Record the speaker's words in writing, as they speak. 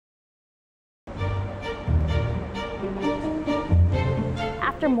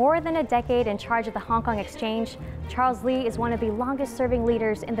After more than a decade in charge of the Hong Kong Exchange, Charles Li is one of the longest-serving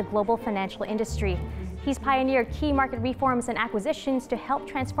leaders in the global financial industry. He's pioneered key market reforms and acquisitions to help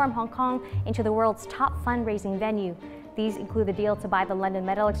transform Hong Kong into the world's top fundraising venue. These include the deal to buy the London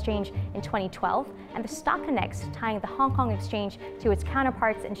Metal Exchange in 2012 and the Stock Connects tying the Hong Kong Exchange to its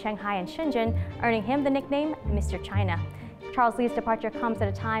counterparts in Shanghai and Shenzhen, earning him the nickname Mr. China. Charles Li's departure comes at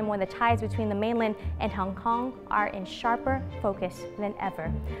a time when the ties between the mainland and Hong Kong are in sharper focus than ever.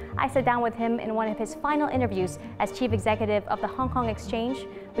 I sat down with him in one of his final interviews as chief executive of the Hong Kong Exchange.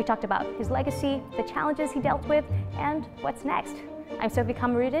 We talked about his legacy, the challenges he dealt with, and what's next. I'm Sophie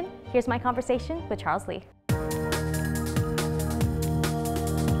Kamaruddin. Here's my conversation with Charles Li.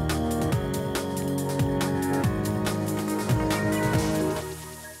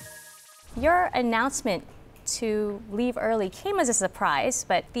 Your announcement to leave early came as a surprise,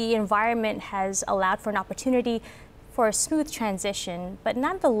 but the environment has allowed for an opportunity for a smooth transition. But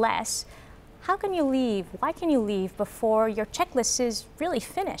nonetheless, how can you leave? Why can you leave before your checklist is really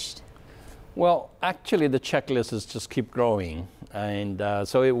finished? Well, actually, the checklists just keep growing, and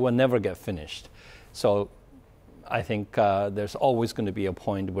so it will never get finished. So I think there's always going to be a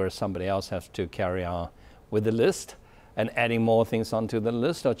point where somebody else has to carry on with the list and adding more things onto the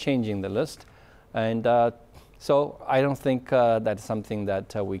list or changing the list. And so I don't think that's something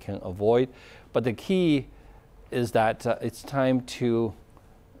that we can avoid. But the key is that it's time to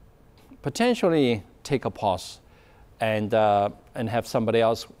potentially take a pause and have somebody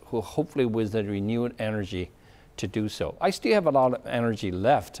else who hopefully with the renewed energy to do so. I still have a lot of energy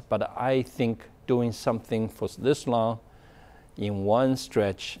left, but I think doing something for this long in one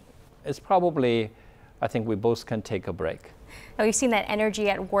stretch is probably, I think we both can take a break. Now, we've seen that energy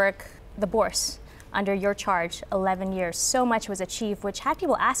at work, the bourse. Under your charge, 11 years, so much was achieved, which had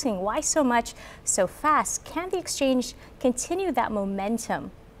people asking why so much so fast. Can the exchange continue that momentum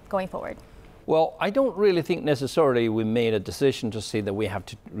going forward? Well, I don't really think necessarily we made a decision to say that we have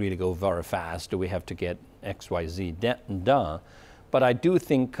to really go very fast, or we have to get X, Y, Z done. But I do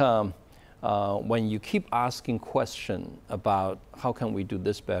think when you keep asking questions about how can we do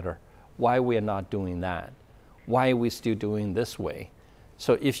this better, why we are not doing that, why are we still doing this way?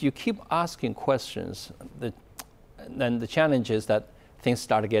 So if you keep asking questions, then the challenge is that things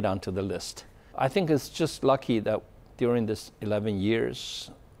start to get onto the list. I think it's just lucky that during this 11 years,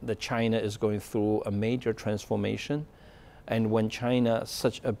 that China is going through a major transformation. And when China,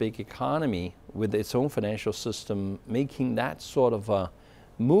 such a big economy with its own financial system, making that sort of a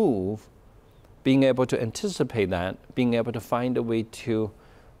move, being able to anticipate that, being able to find a way to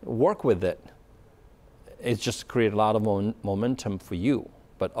work with it, it just creates a lot of momentum for you.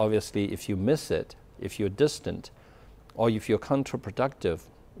 But obviously, if you miss it, if you're distant, or if you're counterproductive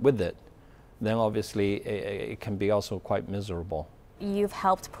with it, then obviously it can be also quite miserable. You've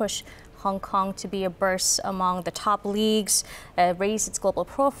helped push Hong Kong to be a bourse among the top leagues, raise its global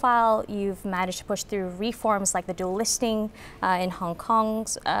profile. You've managed to push through reforms like the dual listing in Hong Kong.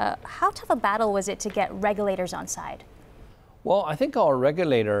 How tough a battle was it to get regulators on side? Well, I think our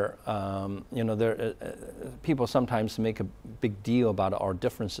regulator, people sometimes make a big deal about our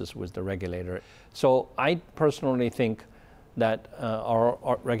differences with the regulator. So I personally think that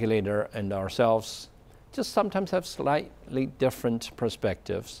our regulator and ourselves just sometimes have slightly different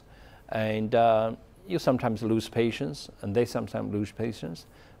perspectives. And you sometimes lose patience, and they sometimes lose patience.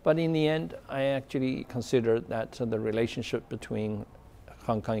 But in the end, I actually consider that the relationship between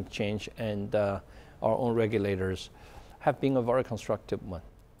Hong Kong Exchange and our own regulators have been a very constructive one.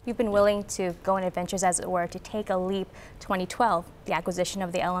 You've been willing to go on adventures, as it were, to take a leap. 2012, the acquisition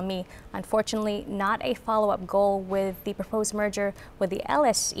of the LME. Unfortunately, not a follow-up goal with the proposed merger with the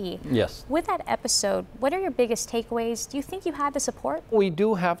LSE. Yes. With that episode, what are your biggest takeaways? Do you think you had the support? We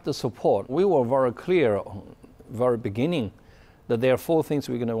do have the support. We were very clear, very beginning, that there are 4 things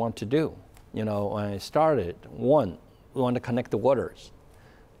we're going to want to do. When I started, 1, we want to connect the waters.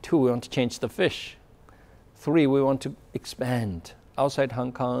 2, we want to change the fish. 3, we want to expand outside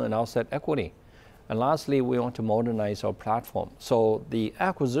Hong Kong and outside equity. And lastly, we want to modernize our platform. So the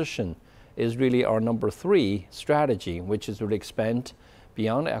acquisition is really our number 3 strategy, which is really expand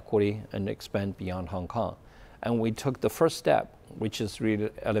beyond equity and expand beyond Hong Kong. And we took the first step, which is really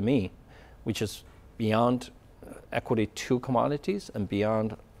LME, which is beyond equity to commodities and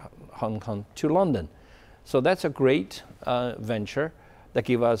beyond Hong Kong to London. So that's a great venture that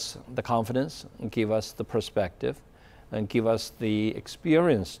give us the confidence and give us the perspective and give us the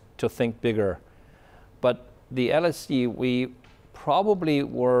experience to think bigger. But the LSE, we probably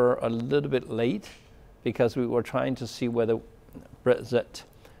were a little bit late because we were trying to see whether Brexit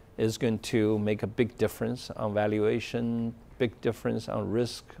is going to make a big difference on valuation, big difference on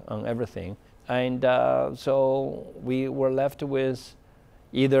risk, on everything. And so we were left with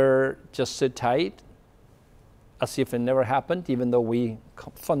either just sit tight as if it never happened, even though we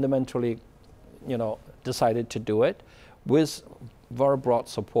fundamentally, decided to do it, with very broad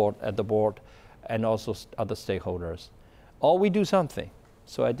support at the board and also other stakeholders. Or we do something.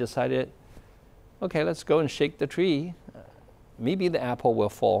 So I decided, okay, let's go and shake the tree. Maybe the apple will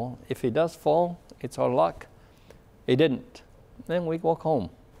fall. If it does fall, it's our luck. It didn't. Then we walk home.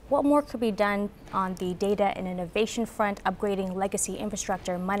 What more could be done on the data and innovation front, upgrading legacy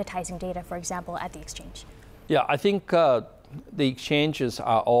infrastructure, monetizing data, for example, at the exchange? Yeah, I think the exchanges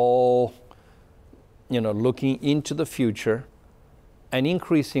are all, looking into the future, and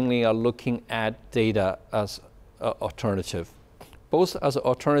increasingly are looking at data as an alternative, both as an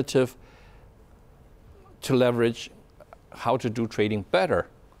alternative to leverage how to do trading better,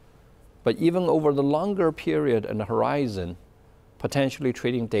 but even over the longer period and the horizon, potentially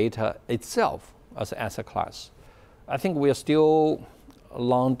trading data itself as an asset class. I think we are still a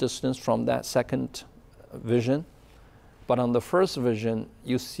long distance from that second vision. But on the first vision,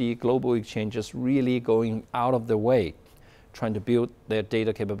 you see global exchanges really going out of their way, trying to build their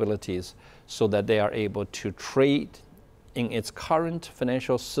data capabilities so that they are able to trade in its current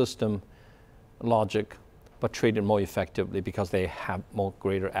financial system logic, but trade it more effectively because they have more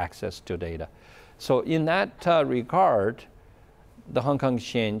greater access to data. So in that regard, the Hong Kong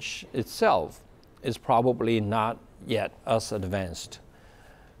Exchange itself is probably not yet as advanced.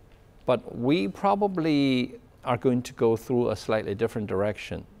 But we probably are going to go through a slightly different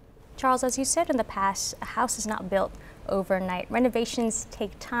direction. Charles, as you said in the past, a house is not built overnight. Renovations take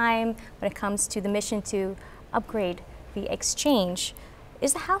time when it comes to the mission to upgrade the exchange.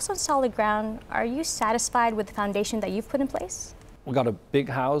 Is the house on solid ground? Are you satisfied with the foundation that you've put in place? We got a big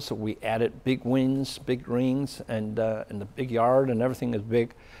house. We added big wings, big rings, and the big yard, and everything is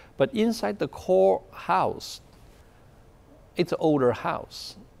big. But inside the core house, it's an older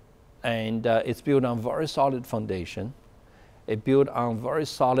house. And it's built on very solid foundation. It's built on very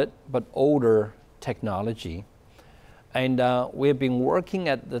solid but older technology. And we've been working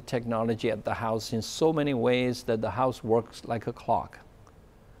at the technology at the house in so many ways that the house works like a clock.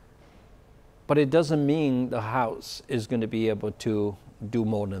 But it doesn't mean the house is going to be able to do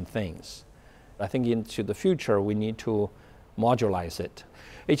modern things. I think into the future, we need to modularize it.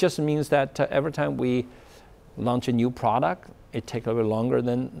 It just means that every time we launch a new product, it takes a little bit longer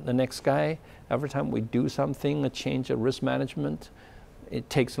than the next guy. Every time we do something, a change of risk management, it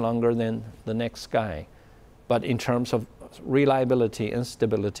takes longer than the next guy. But in terms of reliability and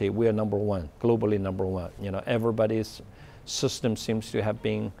stability, we are number one, globally number one. Everybody's system seems to have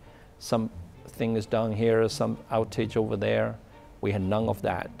been something is down here, some outage over there. We had none of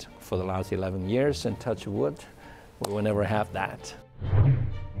that for the last 11 years, and touch wood, we will never have that.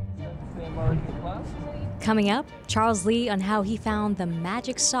 Coming up, Charles Li on how he found the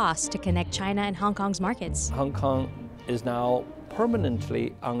magic sauce to connect China and Hong Kong's markets. Hong Kong is now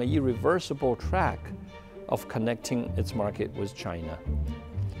permanently on an irreversible track of connecting its market with China.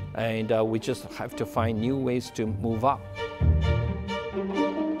 And we just have to find new ways to move up.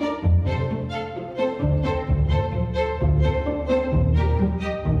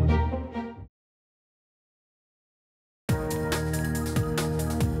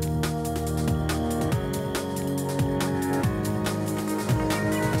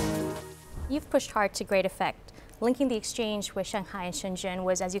 You've pushed hard to great effect. Linking the exchange with Shanghai and Shenzhen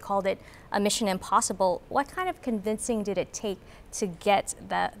was, as you called it, a mission impossible. What kind of convincing did it take to get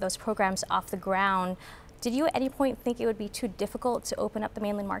those programs off the ground? Did you at any point think it would be too difficult to open up the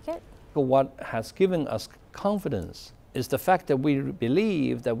mainland market? What has given us confidence is the fact that we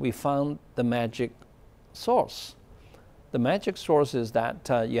believe that we found the magic source. The magic source is that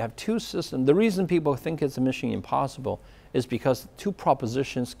you have two systems. The reason people think it's a mission impossible is because two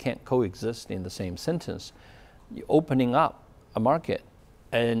propositions can't coexist in the same sentence. You're opening up a market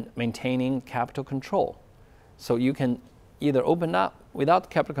and maintaining capital control. So you can either open up without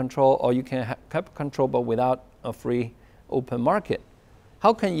capital control, or you can have capital control but without a free open market.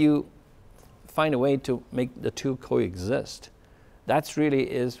 How can you find a way to make the two coexist? That's really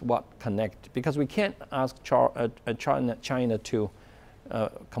is what connect, because we can't ask China to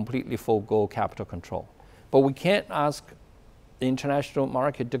completely forego capital control. But we can't ask the international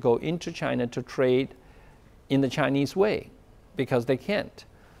market to go into China to trade in the Chinese way, because they can't.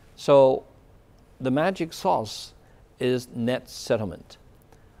 So the magic sauce is net settlement,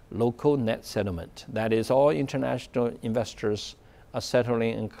 local net settlement. That is, all international investors are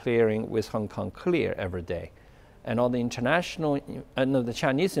settling and clearing with Hong Kong Clear every day. and all the the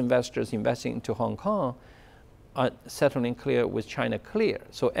Chinese investors investing into Hong Kong are settling clear with China Clear.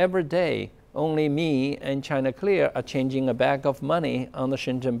 So every day, only me and China Clear are changing a bag of money on the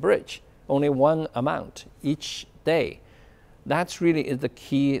Shenzhen Bridge, only one amount each day. That's really is the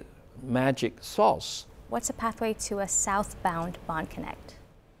key magic sauce. What's the pathway to a southbound bond connect?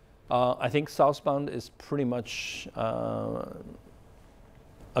 I think southbound is pretty much a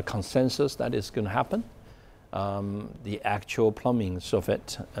consensus that is going to happen. The actual plumbings of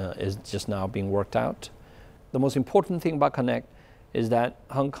it is just now being worked out. The most important thing about Connect is that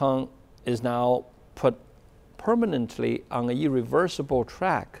Hong Kong is now put permanently on an irreversible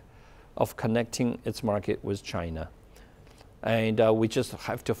track of connecting its market with China. And we just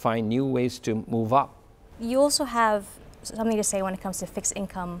have to find new ways to move up. You also have something to say when it comes to fixed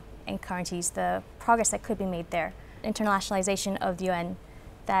income and currencies, the progress that could be made there. Internationalization of the yuan,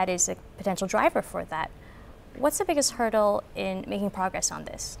 that is a potential driver for that. What's the biggest hurdle in making progress on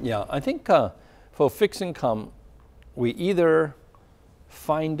this? Yeah, I think for fixed income, we either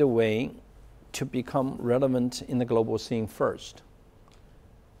find a way to become relevant in the global scene first,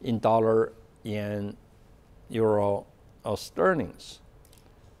 in dollar, yen, euro, or sterlings.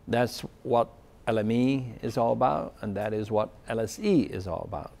 That's what LME is all about, and that is what LSE is all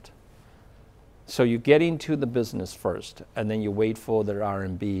about. So you get into the business first, and then you wait for the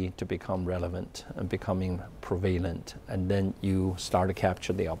RMB to become relevant and becoming prevalent, and then you start to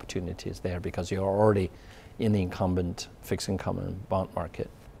capture the opportunities there because you're already in the incumbent fixed income and bond market.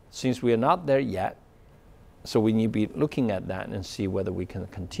 Since we are not there yet, so we need to be looking at that and see whether we can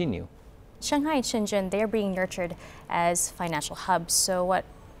continue. Shanghai and Shenzhen, they're being nurtured as financial hubs. So what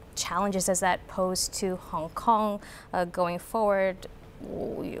challenges does that pose to Hong Kong going forward?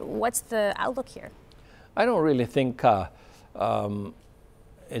 What's the outlook here? I don't really think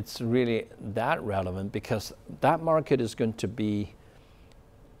it's really that relevant because that market is going to be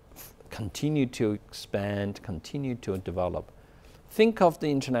continue to expand, continue to develop. Think of the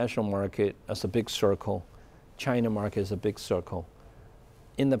international market as a big circle. China market is a big circle.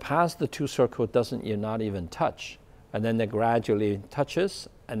 In the past, the two circles not even touch, and then they gradually touches,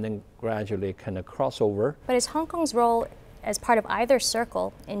 and then gradually kind of cross over. But is Hong Kong's role as part of either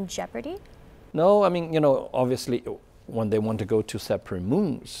circle in jeopardy? No, I mean, obviously, when they want to go to separate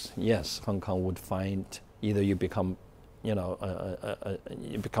moons, yes, Hong Kong would find either you become, you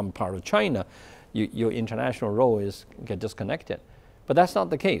become part of China, your international role get disconnected. But that's not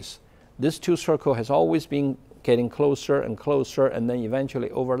the case. This two circle has always been getting closer and closer, and then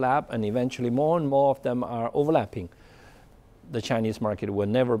eventually overlap, and eventually more and more of them are overlapping. The Chinese market will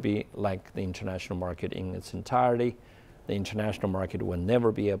never be like the international market in its entirety. The international market will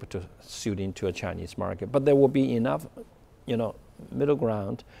never be able to suit into a Chinese market, but there will be enough, middle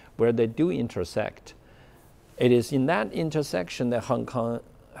ground where they do intersect. It is in that intersection that Hong Kong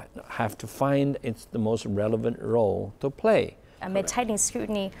have to find the most relevant role to play. Amid tightening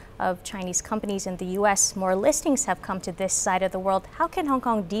scrutiny of Chinese companies in the U.S., more listings have come to this side of the world. How can Hong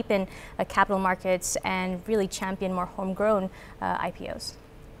Kong deepen capital markets and really champion more homegrown IPOs?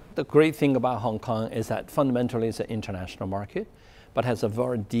 The great thing about Hong Kong is that fundamentally it's an international market, but has a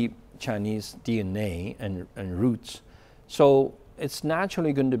very deep Chinese DNA and roots. So it's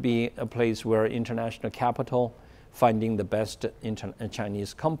naturally going to be a place where international capital finding the best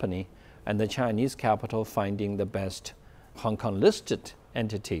Chinese company, and the Chinese capital finding the best Hong Kong listed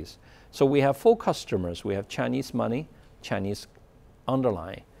entities. So we have 4 customers. We have Chinese money, Chinese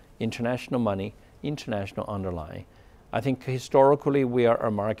underlying, international money, international underlying. I think historically we are a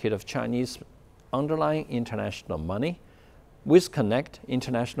market of Chinese underlying international money. With Connect,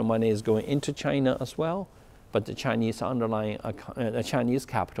 international money is going into China as well, but the Chinese underlying, the Chinese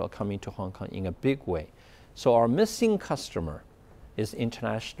capital coming to Hong Kong in a big way. So our missing customer is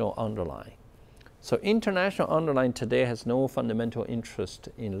international underlying. So international underlying today has no fundamental interest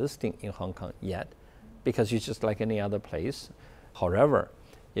in listing in Hong Kong yet, because it's just like any other place. However,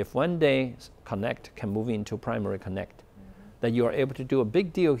 if one day Connect can move into primary Connect, that you are able to do a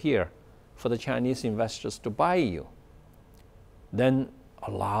big deal here for the Chinese investors to buy you, then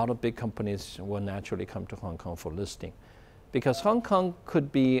a lot of big companies will naturally come to Hong Kong for listing. Because Hong Kong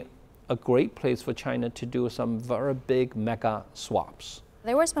could be a great place for China to do some very big mega swaps.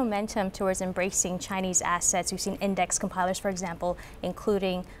 There was momentum towards embracing Chinese assets. We've seen index compilers, for example,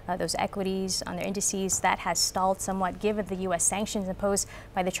 including those equities on their indices. That has stalled somewhat given the U.S. sanctions imposed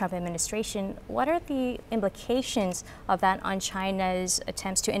by the Trump administration. What are the implications of that on China's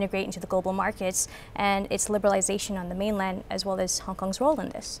attempts to integrate into the global markets and its liberalization on the mainland, as well as Hong Kong's role in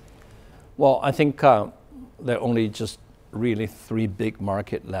this? Well, I think there are only just really 3 big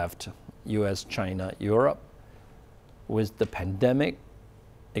markets left: U.S., China, Europe. with the pandemic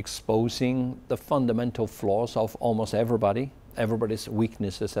exposing the fundamental flaws of almost everybody. Everybody's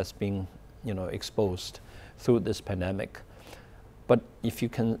weaknesses has been, exposed through this pandemic. But if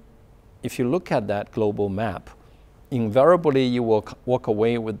you look at that global map, invariably you will walk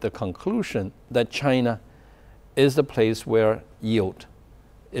away with the conclusion that China is the place where yield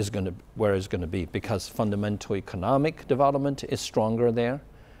is going to be, because fundamental economic development is stronger there.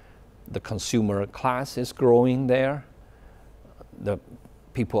 The consumer class is growing there. The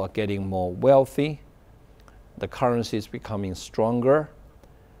people are getting more wealthy. The currency is becoming stronger,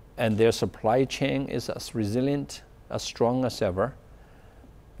 and their supply chain is as resilient, as strong as ever.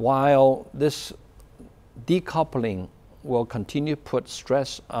 While this decoupling will continue to put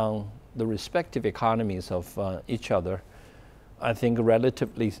stress on the respective economies of each other, I think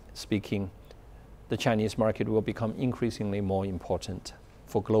relatively speaking, the Chinese market will become increasingly more important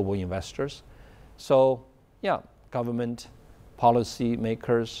for global investors. So yeah, government, policy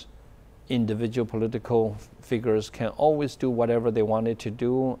makers, individual political figures can always do whatever they wanted to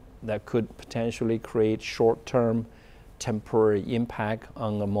do that could potentially create short-term temporary impact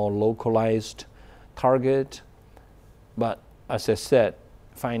on a more localized target. But as I said,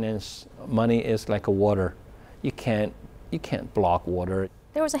 finance, money is like a water. You can't block water.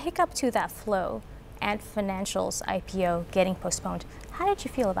 There was a hiccup to that flow and Financial's IPO getting postponed. How did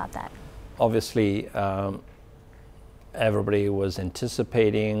you feel about that? Obviously, everybody was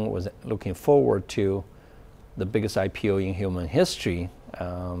anticipating, was looking forward to the biggest IPO in human history.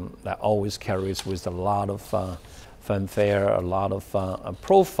 That always carries with a lot of fanfare, a lot of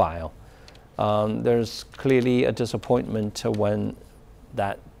profile. There's clearly a disappointment when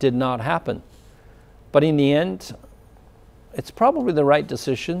that did not happen. But in the end, it's probably the right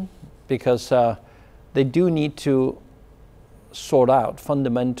decision, because they do need to sort out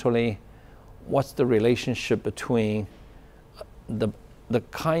fundamentally what's the relationship between the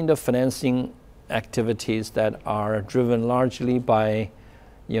kind of financing activities that are driven largely by,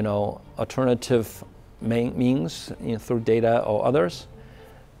 alternative means through data or others,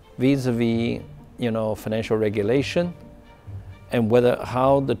 vis-a-vis, financial regulation, and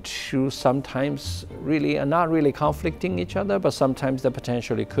how the two sometimes really are not really conflicting each other, but sometimes they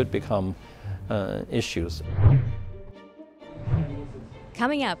potentially could become issues.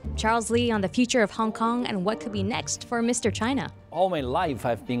 Coming up, Charles Li on the future of Hong Kong and what could be next for Mr. China. All my life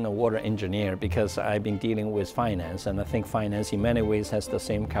I've been a water engineer because I've been dealing with finance, and I think finance in many ways has the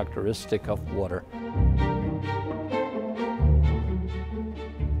same characteristic of water.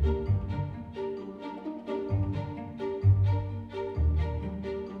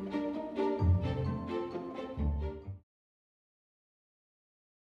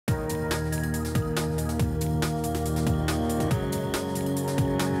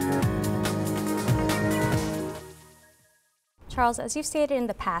 Charles, as you've stated in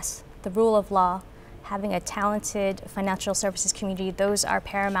the past, the rule of law, having a talented financial services community, those are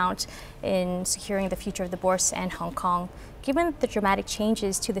paramount in securing the future of the bourse and Hong Kong. Given the dramatic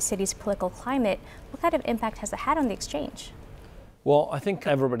changes to the city's political climate, what kind of impact has it had on the exchange? Well, I think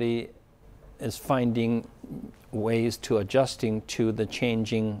everybody is finding ways to adjusting to the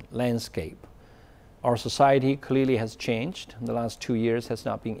changing landscape. Our society clearly has changed. The last 2 years has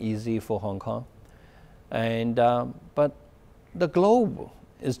not been easy for Hong Kong. But the globe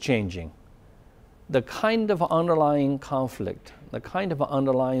is changing. The kind of underlying conflict, the kind of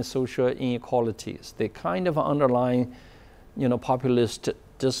underlying social inequalities, the kind of underlying, populist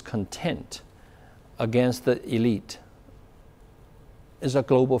discontent against the elite is a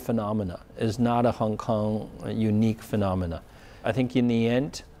global phenomena, is not a Hong Kong unique phenomena. I think in the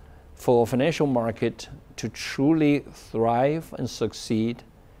end, for a financial market to truly thrive and succeed,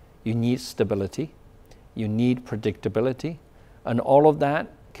 you need stability, you need predictability, and all of that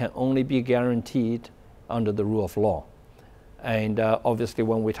can only be guaranteed under the rule of law. And obviously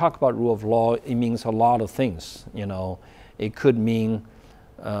when we talk about rule of law, it means a lot of things. It could mean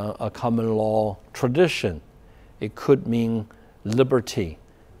a common law tradition. It could mean liberty.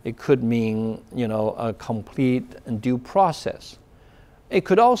 It could mean, a complete and due process. It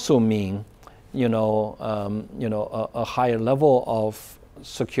could also mean, a higher level of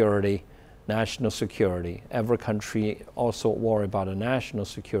security, national security. Every country also worry about a national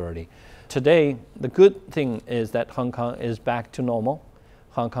security. Today, the good thing is that Hong Kong is back to normal.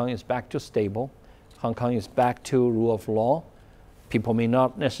 Hong Kong is back to stable. Hong Kong is back to rule of law. People may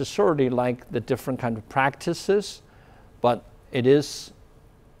not necessarily like the different kind of practices, but it is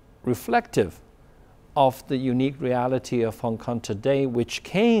reflective of the unique reality of Hong Kong today, which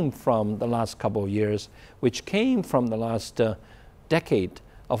came from the last couple of years, which came from the last decade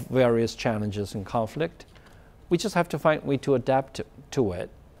of various challenges and conflict. we just have to find a way to adapt to it.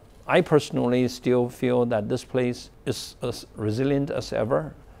 I personally still feel that this place is as resilient as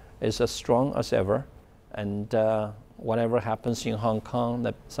ever, is as strong as ever, and whatever happens in Hong Kong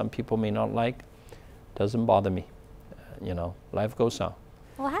that some people may not like doesn't bother me. Life goes on.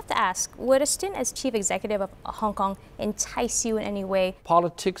 Well, I have to ask, would a stint as chief executive of Hong Kong entice you in any way?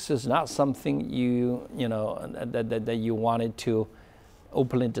 Politics is not something that you wanted to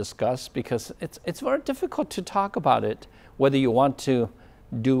openly discuss, because it's very difficult to talk about it, whether you want to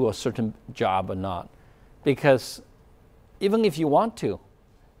do a certain job or not. Because even if you want to,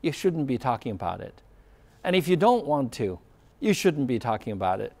 you shouldn't be talking about it. And if you don't want to, you shouldn't be talking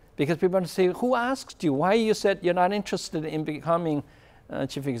about it. Because people are say, who asked you? Why you said you're not interested in becoming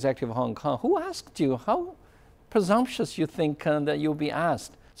chief executive of Hong Kong? Who asked you? How presumptuous you think that you'll be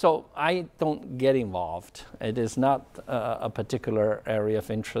asked? So I don't get involved. It is not a particular area of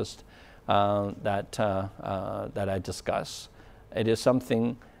interest that I discuss. It is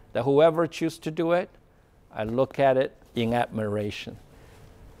something that whoever chooses to do it, I look at it in admiration.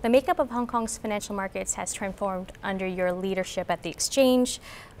 The makeup of Hong Kong's financial markets has transformed under your leadership at the exchange,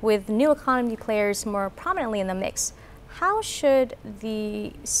 with new economy players more prominently in the mix. How should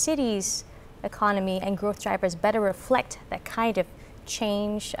the city's economy and growth drivers better reflect that kind of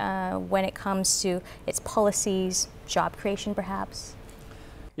change when it comes to its policies, job creation perhaps?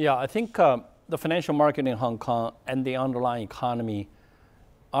 Yeah, I think the financial market in Hong Kong and the underlying economy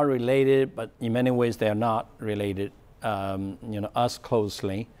are related, but in many ways they are not related us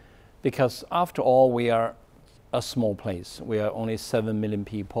closely, because after all, we are a small place. We are only 7 million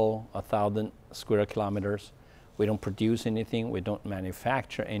people, 1,000 square kilometers. We don't produce anything, we don't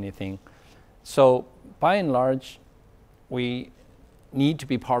manufacture anything. So by and large, we need to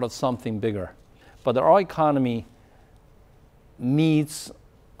be part of something bigger. But our economy needs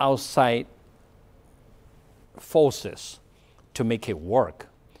outside forces to make it work.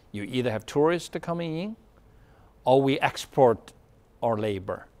 You either have tourists coming in, or we export our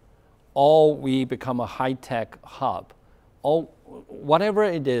labor, or we become a high-tech hub, or whatever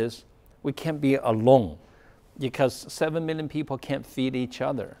it is, we can't be alone, because 7 million people can't feed each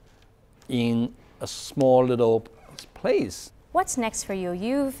other in a small little place. What's next for you?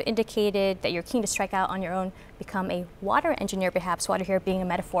 You've indicated that you're keen to strike out on your own, become a water engineer perhaps, water here being a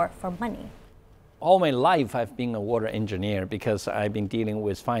metaphor for money. All my life I've been a water engineer because I've been dealing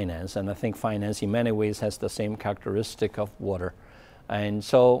with finance, and I think finance in many ways has the same characteristic of water. And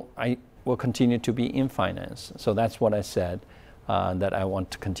so I will continue to be in finance. So that's what I said, that I want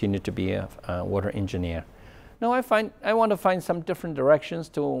to continue to be a water engineer. No, I want to find some different directions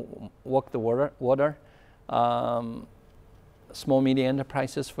to walk the water. Small medium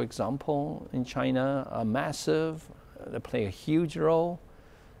enterprises, for example, in China are massive. They play a huge role.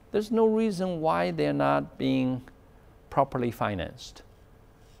 There's no reason why they're not being properly financed.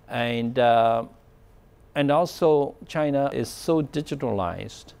 And also China is so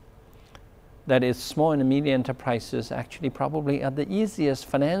digitalized that its small and medium enterprises actually probably are the easiest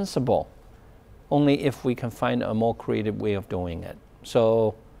financeable, only if we can find a more creative way of doing it.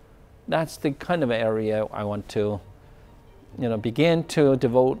 So that's the kind of area I want to begin to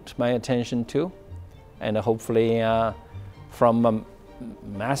devote my attention to, and hopefully from a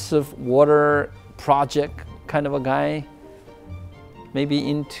massive water project kind of a guy, maybe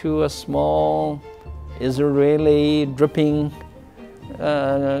into a small Israeli dripping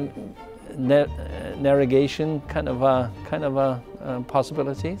navigation kind of a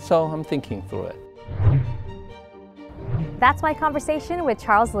possibility. So I'm thinking through it. That's my conversation with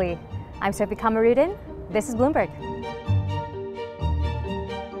Charles Li. I'm Sophie Kamaruddin. This is Bloomberg.